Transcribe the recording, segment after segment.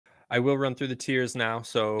I will run through the tiers now. Yep.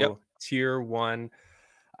 So tier one,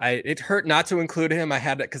 it hurt not to include him. I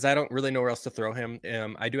had it because I don't really know where else to throw him.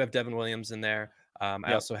 I do have Devin Williams in there. I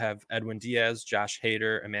Yep. also have Edwin Diaz, Josh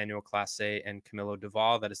Hader, Emmanuel Clase, and Camilo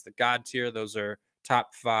Duvall. That is the God tier. Those are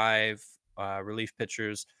top five relief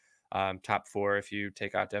pitchers. Top four if you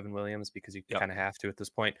take out Devin Williams because you Yep. kind of have to at this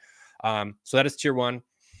point. So that is tier one.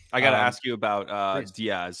 I got to ask you about Please.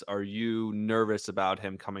 Diaz. Are you nervous about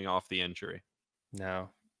him coming off the injury? No,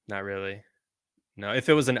 not really. No, if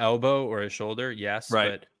it was an elbow or a shoulder, yes,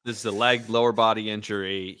 Right. but This is a leg, lower body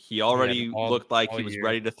injury. He yeah, already looked like all he was year.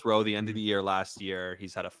 ready to throw the end of Mhm. the year last year.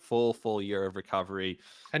 He's had a full year of recovery.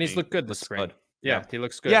 And he's And looked good this looks spring. good. Yeah, Yep. he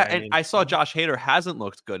looks good. Yeah, I and mean, I saw Josh Hader hasn't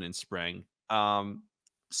looked good in spring.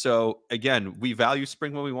 So again, we value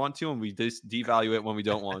spring when we want to, and we devalue it when we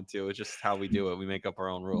don't want to. It's just how we do it. We make up our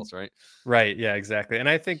own rules, right? right, yeah, exactly. And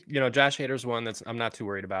I think, Josh Hader's one that's I'm not too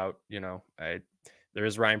worried about, there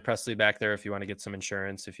is Ryan Presley back there if you want to get some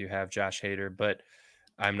insurance if you have Josh Hader, but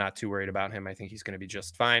I'm not too worried about him. I think he's going to be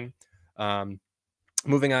just fine. Um,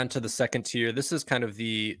 Moving on to the second tier, this is kind of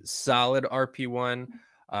the solid RP1.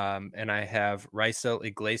 And I have Raisel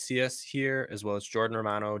Iglesias here, as well as Jordan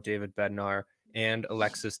Romano, David Bednar, and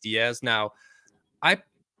Alexis Diaz. Now, I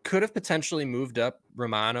could have potentially moved up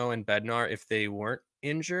Romano and Bednar if they weren't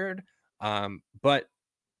injured. But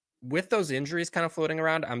with those injuries kind of floating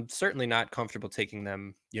around, I'm certainly not comfortable taking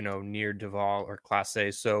them, near Duvall or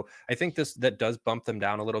Clase. So I think that does bump them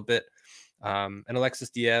down a little bit. And Alexis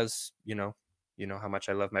Diaz, you know how much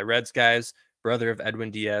I love my Reds guys, brother of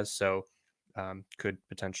Edwin Diaz, so could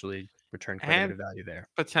potentially return quite a bit And of value there.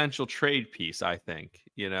 potential trade piece, I think.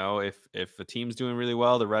 If a team's doing really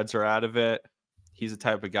well, the Reds are out of it. He's the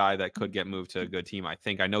type of guy that could get moved to a good team. I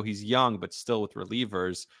think. I know he's young, but still with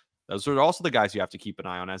relievers, those are also the guys you have to keep an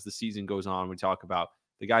eye on as the season goes on. We talk about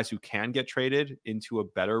the guys who can get traded into a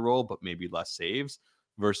better role, but maybe less saves,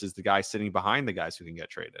 versus the guys sitting behind the guys who can get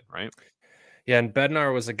traded, right? Yeah, and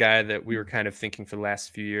Bednar was a guy that we were kind of thinking for the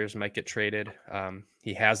last few years might get traded.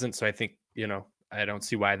 He hasn't, so I think I don't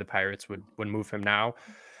see why the Pirates would move him now.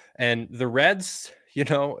 And the Reds,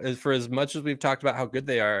 for as much as we've talked about how good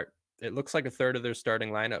they are, it looks like a third of their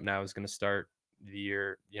starting lineup now is going to start the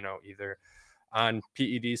year, either on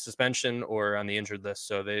PED suspension or on the injured list.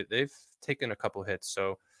 So they've taken a couple hits.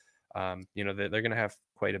 So they're going to have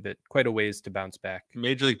quite a ways to bounce back.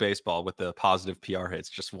 Major League Baseball with the positive PR hits,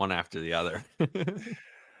 just one after the other.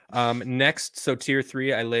 Next, so tier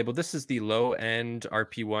three, I labeled this is the low end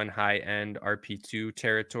RP1, high end RP2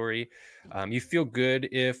 territory. You feel good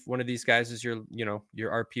if one of these guys is your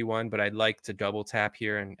RP1, but I'd like to double tap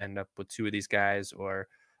here and end up with two of these guys or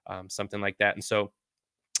something like that. And so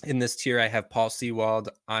in this tier, I have Paul Sewald,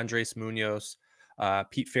 Andres Munoz,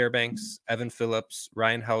 Pete Fairbanks, Evan Phillips,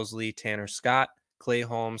 Ryan Housley, Tanner Scott, Clay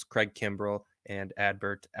Holmes, Craig Kimbrell, and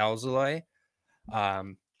Adbert Alzolay.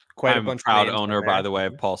 Quite a I'm a bunch of proud names on owner, there. by the way,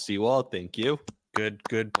 of Paul Sewald. Thank you. Good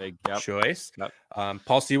Yep. choice. Yep.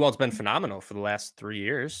 Paul Sewald's been phenomenal for the last 3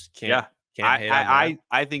 years. Yeah. Can't hate on that.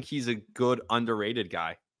 I think he's a good underrated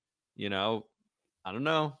guy. I don't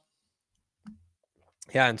know.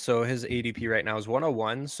 Yeah, and so his ADP right now is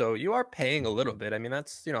 101. So you are paying a little bit. I mean,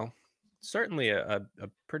 that's certainly a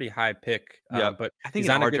pretty high pick. Yep. But I think he's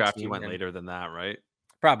in on a our good draft he team went and later than that, right?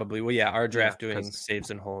 probably. Well, yeah, our draft doing 'cause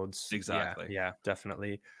saves and holds. exactly. Yeah,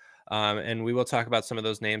 definitely. And we will talk about some of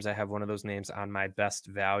those names. I have one of those names on my best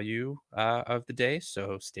value of the day,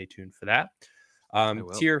 so stay tuned for that. I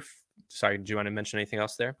will. Sorry, do you want to mention anything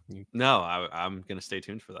else there? No, I'm gonna stay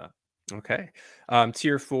tuned for that. Okay.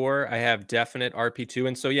 Tier four, I have definite RP2.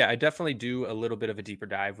 And so, yeah, I definitely do a little bit of a deeper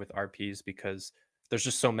dive with RPs because there's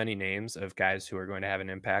just so many names of guys who are going to have an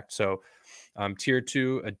impact. So, tier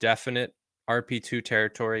two, a definite RP2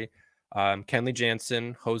 territory. Kenley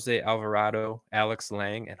Jansen, Jose Alvarado, Alex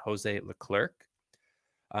Lang, and Jose Leclerc.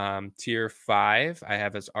 Tier five, I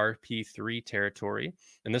have as RP3 territory.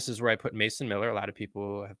 And this is where I put Mason Miller. A lot of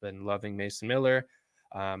people have been loving Mason Miller.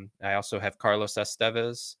 I also have Carlos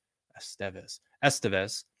Estevez,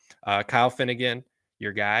 Kyle Finnegan,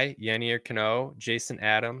 your guy, Yanier Cano, Jason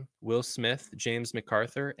Adam, Will Smith, James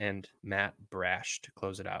MacArthur, and Matt Brash to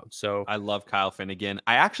close it out. So I love Kyle Finnegan.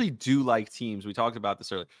 I actually do like teams. We talked about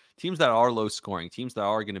this earlier. Teams that are low scoring, teams that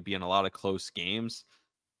are going to be in a lot of close games.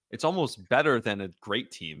 It's almost better than a great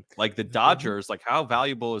team. Like the Dodgers, like how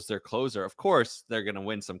valuable is their closer? Of course, they're going to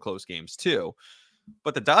win some close games too.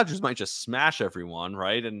 But the Dodgers might just smash everyone,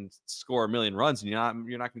 right, and score a million runs, and you're not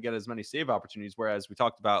going to get as many save opportunities. Whereas we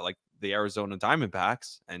talked about like the Arizona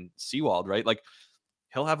Diamondbacks and Sewald, right? Like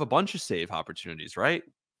he'll have a bunch of save opportunities, right?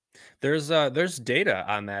 there's data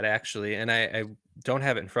on that actually, and I don't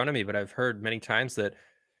have it in front of me, but I've heard many times that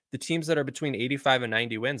the teams that are between 85 and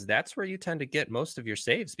 90 wins, that's where you tend to get most of your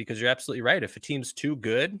saves because you're absolutely right. If a team's too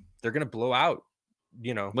good, they're going to blow out,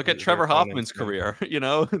 Look at their Trevor opponents. Hoffman's career,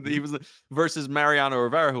 he was versus Mariano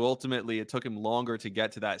Rivera, who ultimately it took him longer to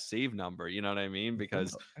get to that save number. You know what I mean?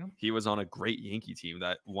 Because he was on a great Yankee team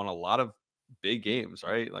that won a lot of big games,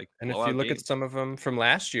 right? Like And if you blowout look at games. some of them from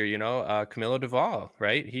last year, Camilo Duvall,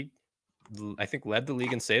 right? I think led the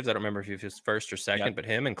league in saves. I don't remember if he was first or Yep. second, but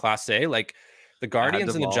him and Clase, like the I had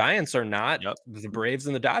Guardians and the Duvall. Giants are not Yep. the Braves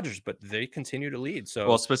and the Dodgers, but they continue to lead.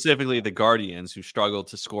 Well, So specifically the Guardians who struggled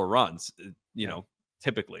to score runs, yeah,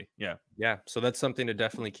 typically. Yeah. yeah. So that's something to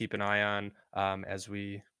definitely keep an eye on as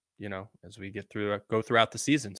we go throughout the season.